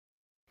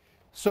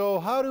So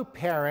how do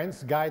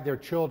parents guide their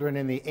children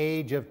in the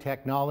age of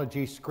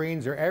technology?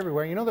 Screens are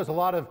everywhere. You know, there's a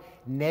lot of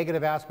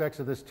negative aspects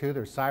of this too.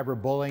 There's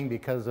cyberbullying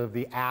because of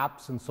the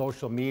apps and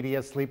social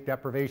media, sleep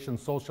deprivation,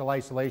 social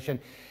isolation.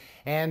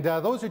 And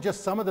those are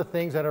just some of the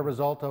things that are a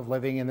result of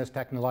living in this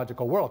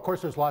technological world. Of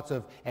course, there's lots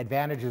of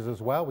advantages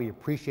as well. We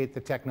appreciate the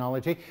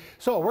technology.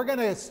 So we're going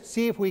to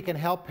see if we can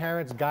help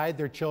parents guide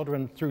their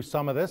children through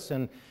some of this,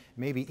 and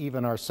maybe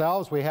even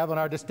ourselves. We have on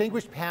our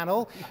distinguished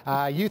panel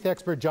youth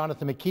expert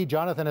Jonathan McKee.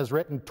 Jonathan has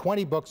written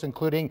 20 books,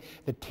 including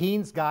The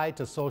Teen's Guide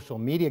to Social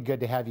Media. Good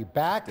to have you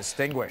back.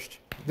 Distinguished.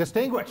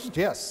 Distinguished,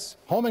 yes.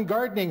 Home and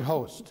gardening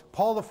host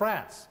Paul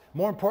LaFrance.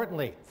 More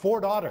importantly,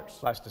 4 daughters.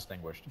 Less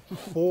distinguished.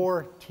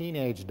 4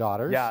 teenage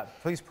daughters. Yeah,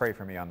 please pray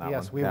for me on that one.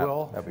 Yes, we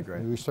will. That'd be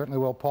great. We certainly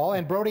will, Paul.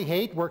 And Brody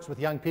Haight works with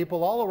young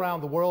people all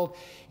around the world,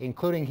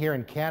 including here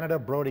in Canada.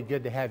 Brody,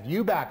 good to have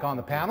you back on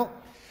the panel.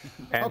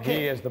 And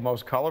he is the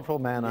most colorful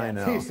man I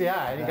know.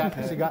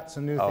 And he got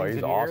some new things in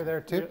your ear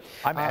there too.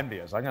 I'm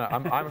envious. I'm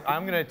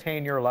gonna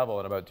attain your level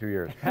in about 2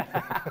 years.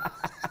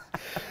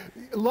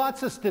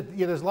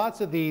 There's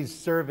lots of these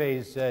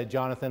surveys,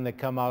 Jonathan, that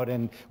come out,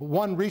 and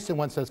one recent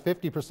one says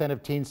 50%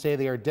 of teens say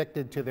they are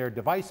addicted to their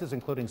devices,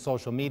 including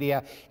social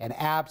media and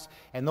apps,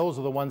 and those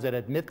are the ones that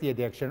admit the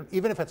addiction.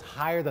 Even if it's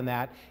higher than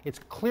that, it's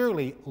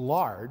clearly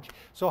large.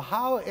 So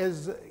how,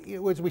 as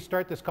we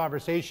start this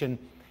conversation,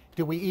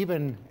 do we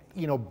even,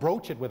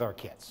 broach it with our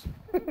kids?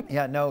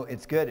 Yeah, no,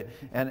 it's good.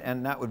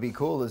 And that would be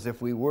cool, is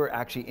if we were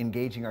actually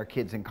engaging our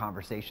kids in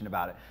conversation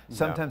about it.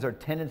 Sometimes our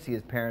tendency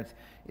as parents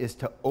is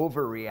to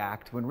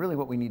overreact when really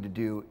what we need to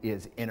do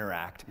is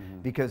interact.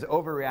 Because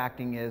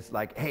overreacting is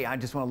like, hey, I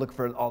just want to look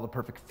for all the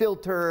perfect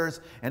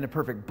filters and the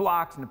perfect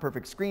blocks and the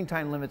perfect screen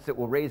time limits that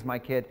will raise my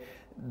kid.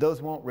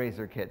 Those won't raise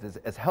their kids.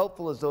 As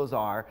helpful as those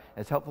are,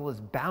 as helpful as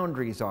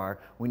boundaries are,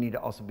 we need to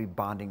also be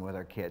bonding with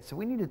our kids. So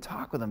we need to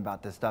talk with them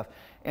about this stuff.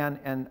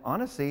 And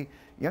honestly,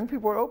 young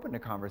people are open to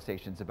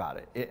conversations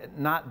about it.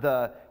 Not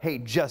the, hey,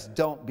 just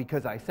don't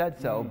because I said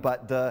so,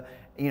 but the,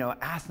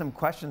 ask them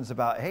questions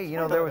about, hey,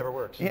 there was, never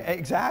works. Yeah,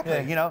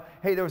 exactly. Yeah.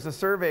 Hey, there was a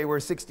survey where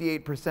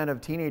 68% of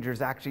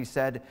teenagers actually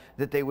said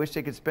that they wish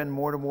they could spend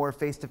more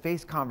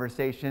face-to-face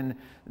conversation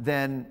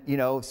than,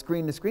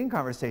 screen-to-screen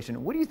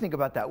conversation. What do you think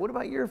about that? What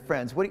about your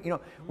friends?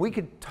 We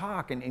could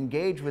talk and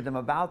engage with them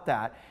about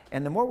that.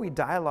 And the more we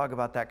dialogue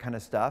about that kind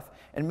of stuff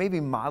and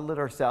maybe model it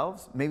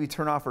ourselves, maybe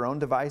turn off our own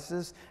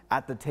devices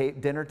at the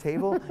dinner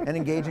table and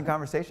engage in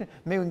conversation,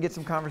 maybe we can get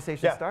some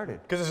conversation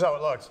started. Because this is how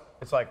it looks.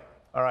 It's like,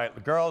 all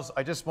right, girls,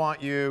 I just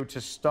want you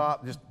to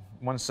stop just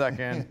 1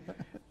 second.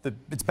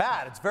 It's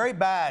bad. It's very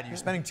bad. You're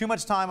spending too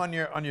much time on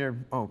your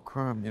oh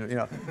crumb.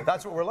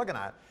 That's what we're looking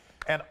at.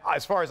 And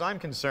as far as I'm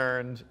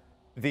concerned,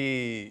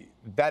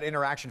 that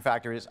interaction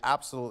factor is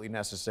absolutely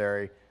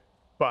necessary.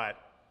 But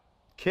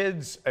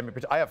kids,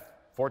 I have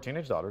 4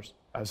 teenage daughters,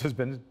 as has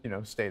been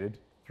stated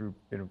through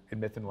in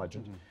myth and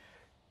legend.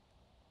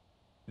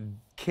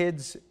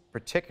 Kids,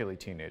 particularly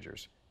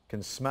teenagers,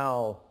 can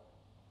smell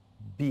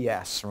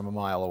BS from a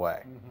mile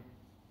away.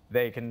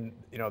 They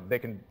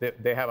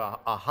have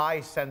a high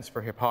sense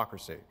for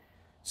hypocrisy.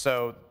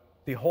 So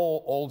the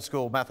whole old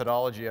school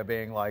methodology of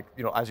being like,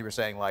 as you were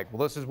saying, like,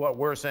 well, this is what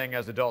we're saying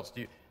as adults,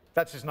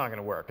 that's just not going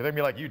to work. They're going to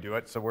be like, you do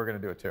it, so we're going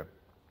to do it too.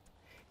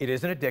 It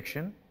is an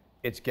addiction.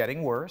 It's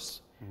getting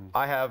worse.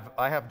 I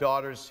have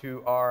daughters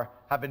who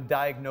have been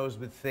diagnosed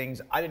with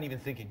things I didn't even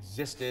think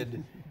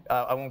existed.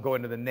 I won't go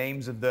into the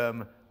names of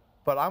them,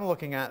 but I'm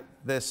looking at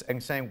this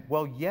and saying,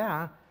 well,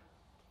 yeah,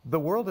 the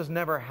world has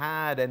never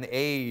had an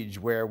age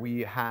where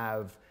we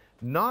have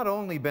not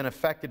only been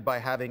affected by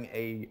having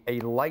a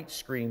light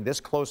screen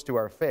this close to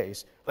our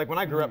face. Like when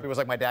I grew up, it was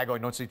like my dad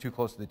going, don't sit too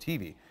close to the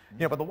TV.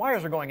 But the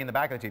wires are going in the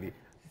back of the TV.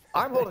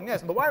 I'm holding this,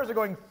 and the wires are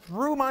going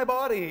through my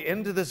body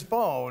into this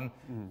phone.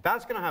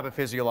 That's going to have a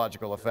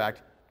physiological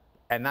effect,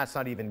 and that's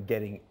not even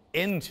getting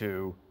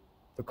into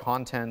the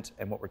content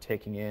and what we're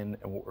taking in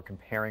and what we're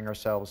comparing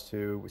ourselves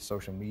to with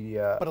social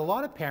media. But a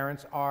lot of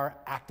parents are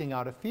acting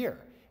out of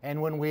fear. And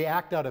when we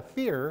act out of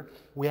fear,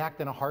 we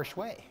act in a harsh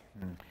way.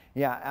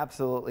 Yeah,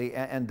 absolutely.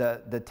 And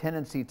the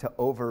tendency to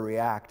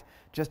overreact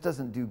just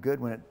doesn't do good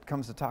when it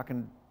comes to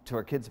talking to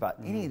our kids about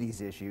any of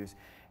these issues.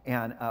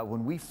 And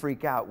when we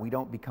freak out, we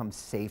don't become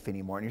safe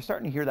anymore. And you're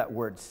starting to hear that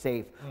word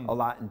safe a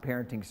lot in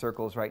parenting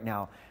circles right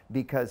now,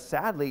 because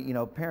sadly,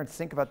 parents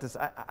think about this.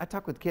 I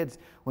talk with kids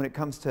when it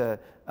comes to,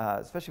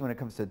 especially when it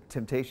comes to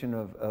temptation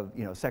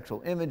of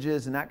sexual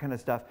images and that kind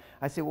of stuff.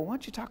 I say, well, why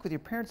don't you talk with your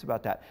parents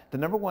about that? The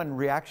number one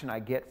reaction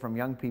I get from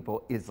young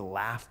people is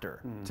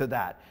laughter to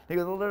that. They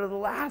go, they're the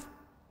last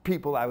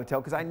people I would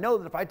tell, because I know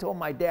that if I told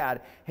my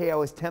dad, hey, I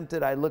was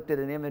tempted, I looked at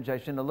an image I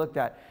shouldn't have looked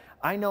at,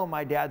 I know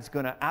my dad's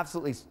going to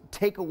absolutely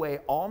take away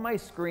all my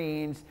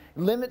screens,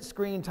 limit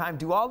screen time,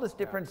 do all this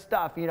different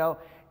stuff,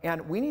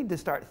 and we need to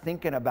start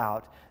thinking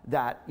about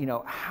that,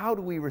 how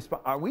do we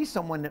respond? Are we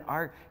someone that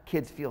our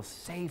kids feel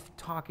safe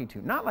talking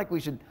to? Not like we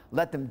should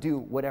let them do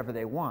whatever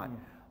they want,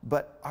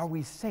 but are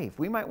we safe?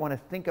 We might want to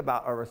think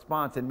about our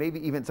response, and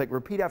maybe even, it's like,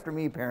 repeat after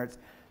me, parents,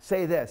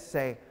 say this,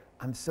 say,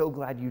 I'm so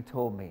glad you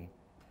told me.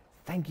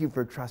 Thank you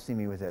for trusting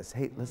me with this.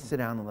 Hey, let's sit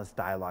down and let's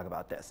dialogue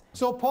about this.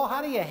 So, Paul,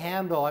 how do you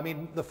handle, I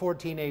mean, the 4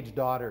 teenage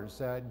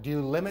daughters? Do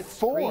you limit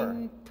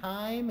screen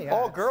time? Yeah,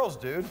 All girls,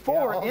 dude.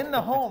 4 in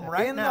the home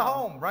right now. In the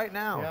home right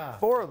now. Yeah.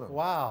 4 of them.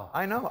 Wow.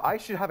 I know. I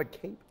should have a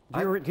cape.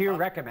 Do you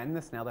recommend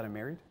this now that I'm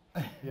married?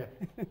 Yeah.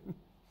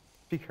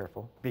 Be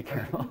careful. Be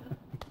careful.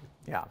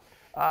 Yeah.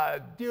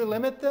 Do you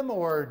limit them,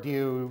 or do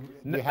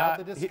you have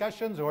the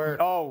discussions, or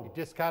you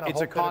just kind of hope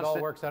that it all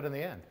works out in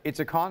the end? It's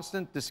a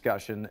constant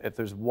discussion. If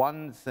there's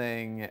one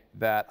thing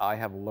that I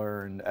have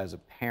learned as a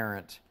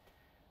parent,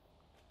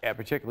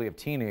 particularly of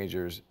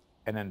teenagers,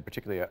 and then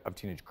particularly of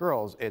teenage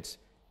girls, it's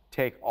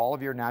take all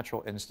of your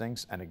natural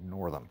instincts and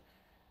ignore them.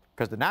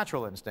 Because the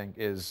natural instinct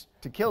is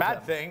to kill bad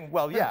them. thing.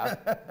 Well, yeah,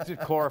 to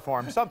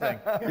chloroform something,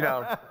 you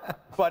know.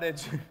 But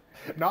it's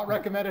not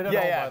recommended at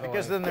all. Yeah, by the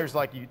because way. then there's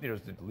like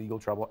there's legal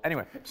trouble.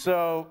 Anyway,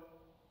 so,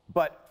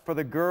 but for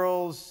the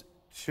girls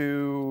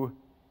to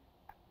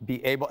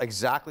be able,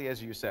 exactly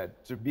as you said,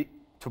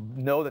 to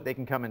know that they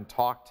can come and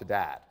talk to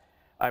dad.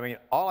 I mean,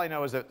 all I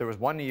know is that there was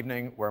one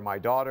evening where my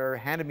daughter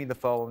handed me the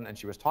phone and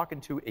she was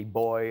talking to a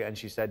boy and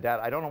she said,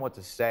 "Dad, I don't know what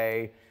to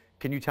say.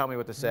 Can you tell me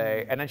what to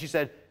say?" And then she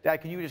said, "Dad,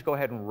 can you just go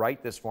ahead and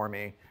write this for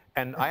me?"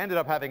 And I ended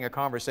up having a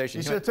conversation.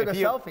 You should have took a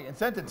selfie and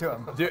sent it to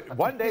him. Dude,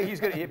 one day he's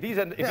gonna, if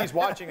he's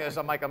watching this,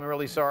 I'm like, "I'm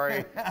really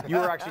sorry. You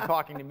were actually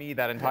talking to me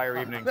that entire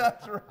evening."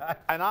 That's right.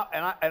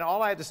 And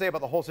all I had to say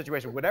about the whole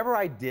situation, whatever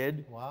I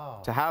did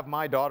to have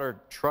my daughter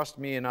trust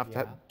me enough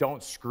to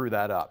don't screw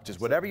that up. Just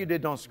whatever you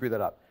did, don't screw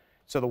that up.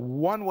 So the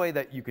one way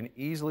that you can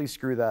easily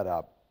screw that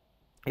up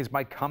is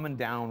by coming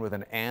down with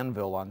an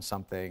anvil on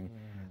something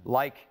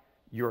like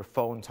your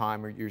phone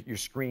time or your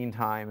screen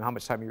time, how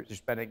much time you're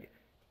spending,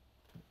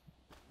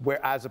 where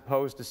as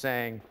opposed to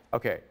saying,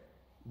 okay,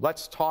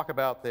 let's talk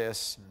about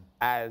this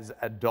as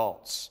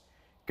adults.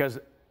 Because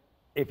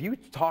if you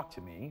talk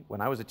to me when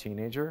I was a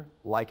teenager,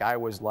 like I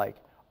was like,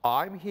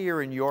 I'm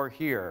here and you're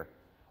here,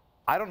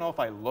 I don't know if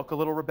I look a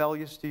little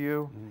rebellious to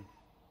you,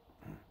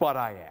 but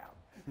I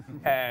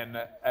am.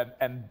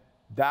 and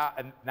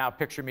now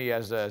picture me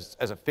as a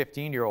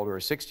 15-year-old or a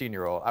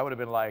 16-year-old, I would have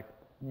been like,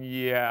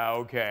 yeah,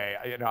 okay.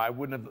 You know, I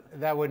wouldn't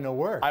have. That wouldn't have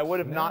worked. I would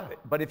have not.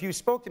 But if you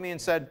spoke to me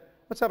and said,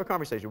 let's have a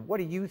conversation. What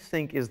do you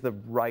think is the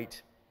right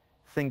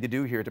thing to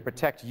do here to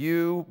protect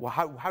you? Well,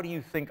 how do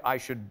you think I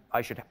should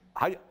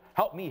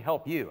help me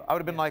help you? I would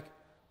have been like,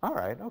 all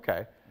right,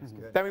 okay.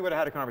 Then we would have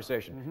had a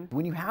conversation.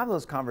 When you have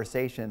those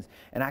conversations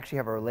and actually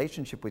have a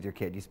relationship with your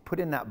kid, you put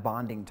in that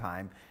bonding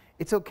time,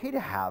 it's okay to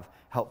have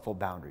helpful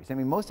boundaries. I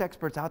mean, most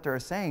experts out there are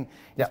saying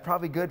it's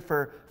probably good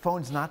for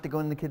phones not to go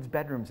in the kids'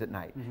 bedrooms at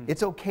night.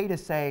 It's okay to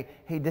say,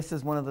 hey, this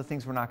is one of the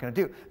things we're not going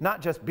to do.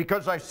 Not just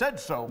because I said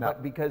so,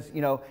 but because,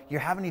 you know, you're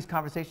having these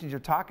conversations,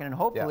 you're talking, and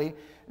hopefully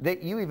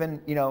that you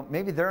even, you know,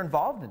 maybe they're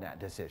involved in that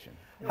decision.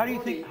 How do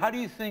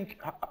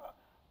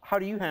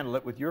you handle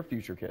it with your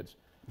future kids?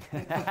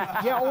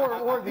 Yeah,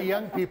 or the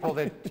young people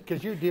that,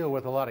 because you deal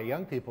with a lot of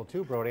young people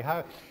too, Brody.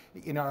 How,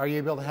 you know, are you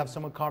able to have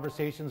some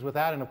conversations with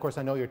that? And of course,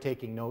 I know you're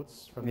taking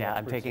notes from the Yeah, I'm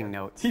experts taking here.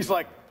 notes. He's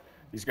like,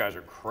 these guys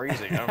are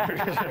crazy.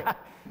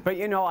 But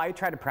you know, I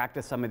try to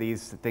practice some of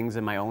these things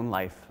in my own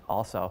life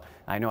also.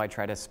 I know I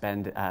try to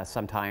spend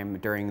some time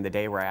during the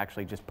day where I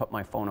actually just put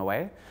my phone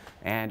away.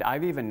 And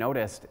I've even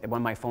noticed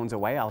when my phone's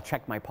away, I'll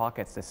check my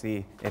pockets to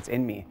see it's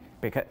in me,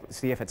 because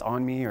see if it's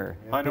on me or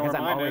I know because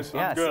where mine is.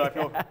 I'm good. I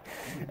feel.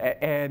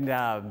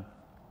 And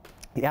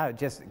yeah,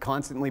 just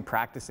constantly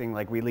practicing.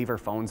 Like we leave our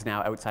phones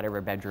now outside of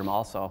our bedroom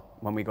also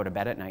when we go to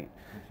bed at night.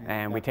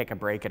 And we take a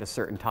break at a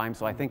certain time.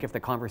 So I think if the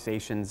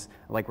conversations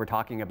like we're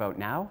talking about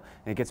now,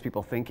 it gets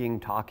people thinking,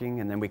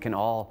 talking, and then we can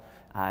all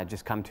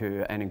just come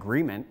to an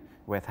agreement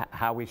with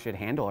how we should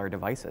handle our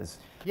devices.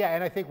 Yeah,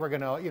 and I think we're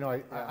going to, you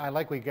know, I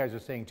like what you guys are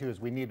saying too, is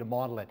we need to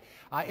model it.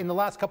 In the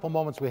last couple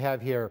moments we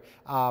have here,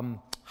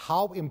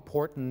 how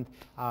important,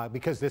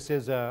 because this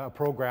is a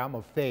program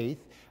of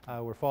faith,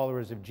 we're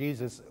followers of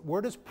Jesus,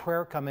 where does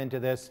prayer come into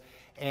this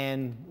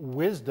and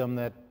wisdom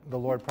that the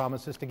Lord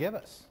promises to give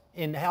us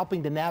in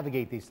helping to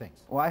navigate these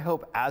things? Well, I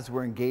hope as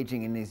we're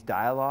engaging in these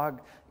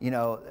dialogue, you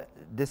know,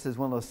 this is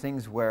one of those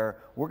things where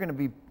we're going to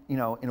be, you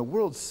know, in a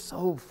world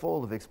so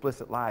full of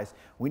explicit lies,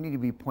 we need to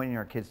be pointing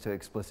our kids to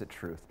explicit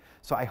truth.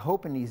 So I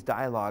hope in these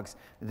dialogues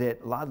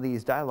that a lot of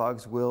these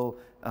dialogues will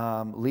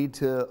lead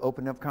to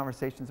open up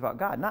conversations about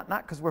God. Not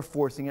because we're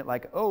forcing it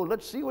like, oh,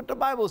 let's see what the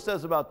Bible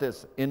says about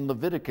this in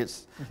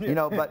Leviticus, you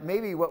know, but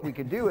maybe what we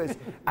could do is,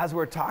 as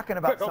we're talking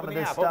about some of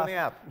this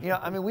stuff, you know,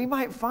 I mean, we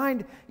might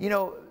find, you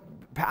know,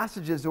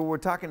 passages where we're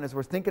talking, as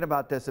we're thinking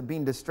about this, of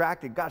being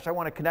distracted. Gosh, I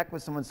want to connect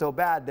with someone so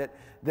bad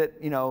that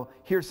you know,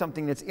 here's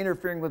something that's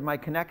interfering with my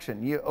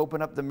connection. You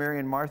open up the Mary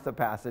and Martha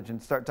passage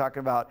and start talking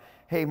about,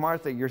 hey,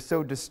 Martha, you're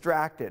so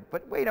distracted.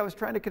 But wait, I was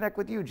trying to connect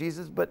with you,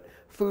 Jesus, but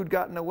food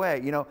got in the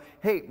way. You know,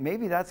 hey,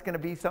 maybe that's going to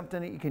be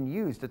something that you can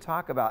use to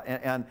talk about.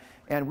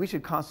 And we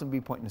should constantly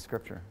be pointing to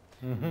Scripture.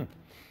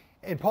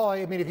 And Paul,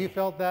 I mean, if you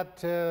felt that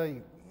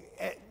the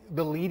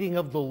leading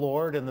of the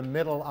Lord in the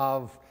middle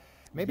of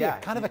maybe a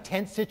kind of a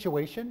tense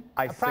situation,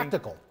 I think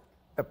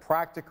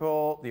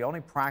practical. The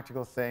only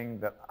practical thing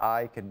that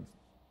I can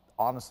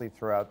honestly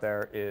throw out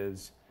there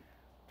is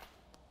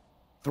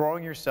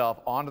throwing yourself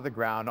onto the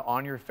ground,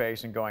 on your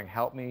face, and going,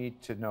 help me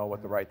to know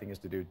what the right thing is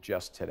to do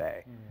just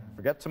today.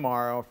 Forget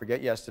tomorrow,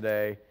 forget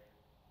yesterday.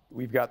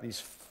 We've got these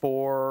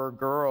 4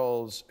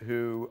 girls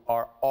who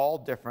are all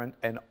different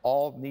and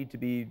all need to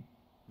be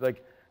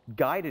like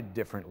guided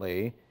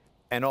differently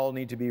and all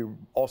need to be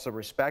also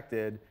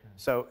respected.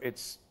 So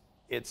it's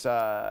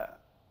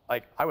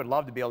like, I would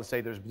love to be able to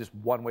say there's just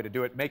one way to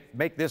do it.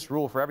 Make this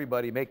rule for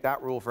everybody, make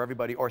that rule for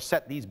everybody, or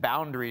set these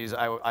boundaries.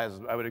 I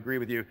would agree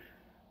with you.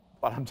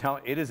 But I'm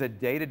telling you, it is a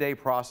day-to-day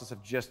process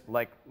of just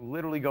like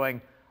literally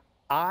going,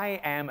 I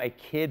am a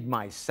kid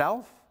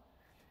myself.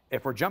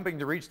 If we're jumping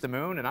to reach the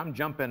moon and I'm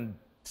jumping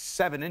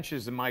 7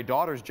 inches and my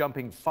daughter's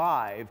jumping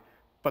 5,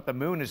 but the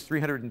moon is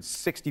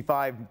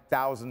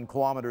 365,000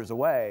 kilometers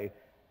away,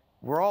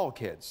 we're all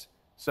kids.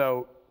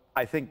 So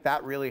I think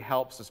that really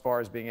helps as far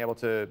as being able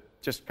to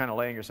just kind of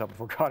laying yourself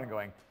before God and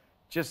going,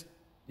 just,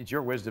 it's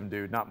your wisdom,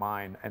 dude, not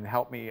mine, and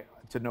help me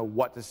to know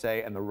what to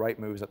say and the right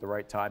moves at the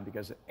right time,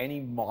 because any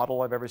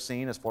model I've ever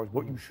seen as far as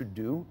what you should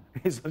do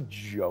is a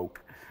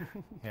joke.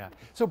 Yeah.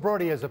 So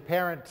Brody, as a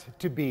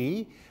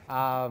parent-to-be,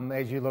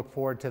 as you look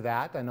forward to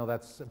that, I know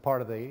that's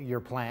part of your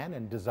plan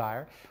and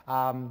desire.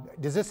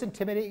 Does this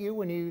intimidate you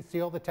when you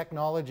see all the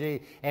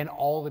technology and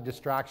all the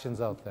distractions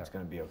out there? It's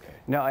going to be okay.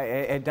 No,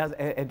 it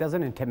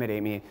doesn't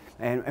intimidate me.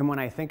 And when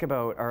I think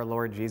about our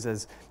Lord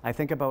Jesus, I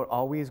think about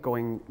always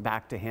going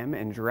back to Him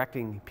and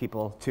directing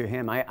people to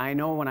Him. I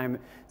know when I'm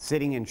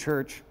sitting in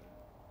church,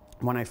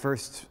 when I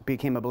first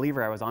became a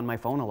believer, I was on my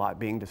phone a lot,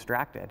 being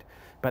distracted.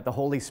 But the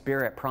Holy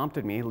Spirit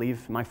prompted me,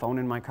 leave my phone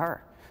in my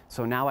car.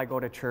 So now I go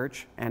to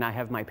church and I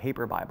have my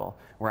paper Bible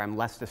where I'm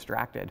less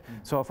distracted.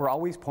 So if we're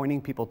always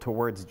pointing people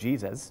towards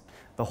Jesus,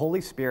 the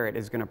Holy Spirit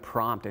is going to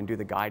prompt and do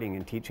the guiding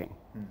and teaching.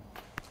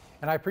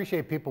 And I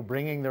appreciate people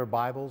bringing their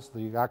Bibles,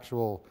 the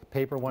actual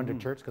paper one, to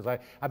church, because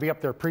I'd be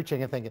up there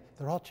preaching and thinking,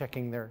 they're all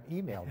checking their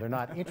email. They're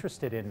not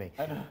interested in me.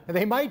 And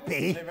they might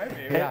be. They might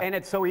be. Yeah. And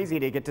it's so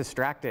easy to get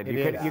distracted.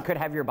 You could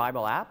have your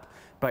Bible app,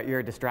 but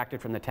you're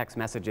distracted from the text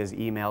messages,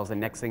 emails,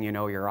 and next thing you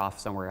know, you're off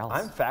somewhere else.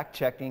 I'm fact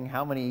checking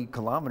how many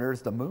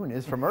kilometers the moon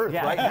is from Earth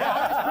Yeah. right now. Yeah,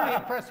 I was pretty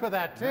impressed with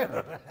that too.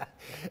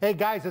 Hey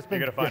guys, it's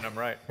been You're going to find them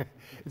right.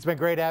 It's been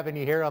great having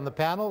you here on the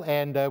panel,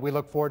 and we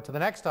look forward to the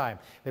next time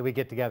that we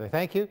get together.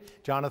 Thank you,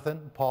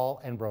 Jonathan, Paul,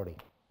 and Brody.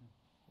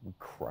 We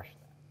crushed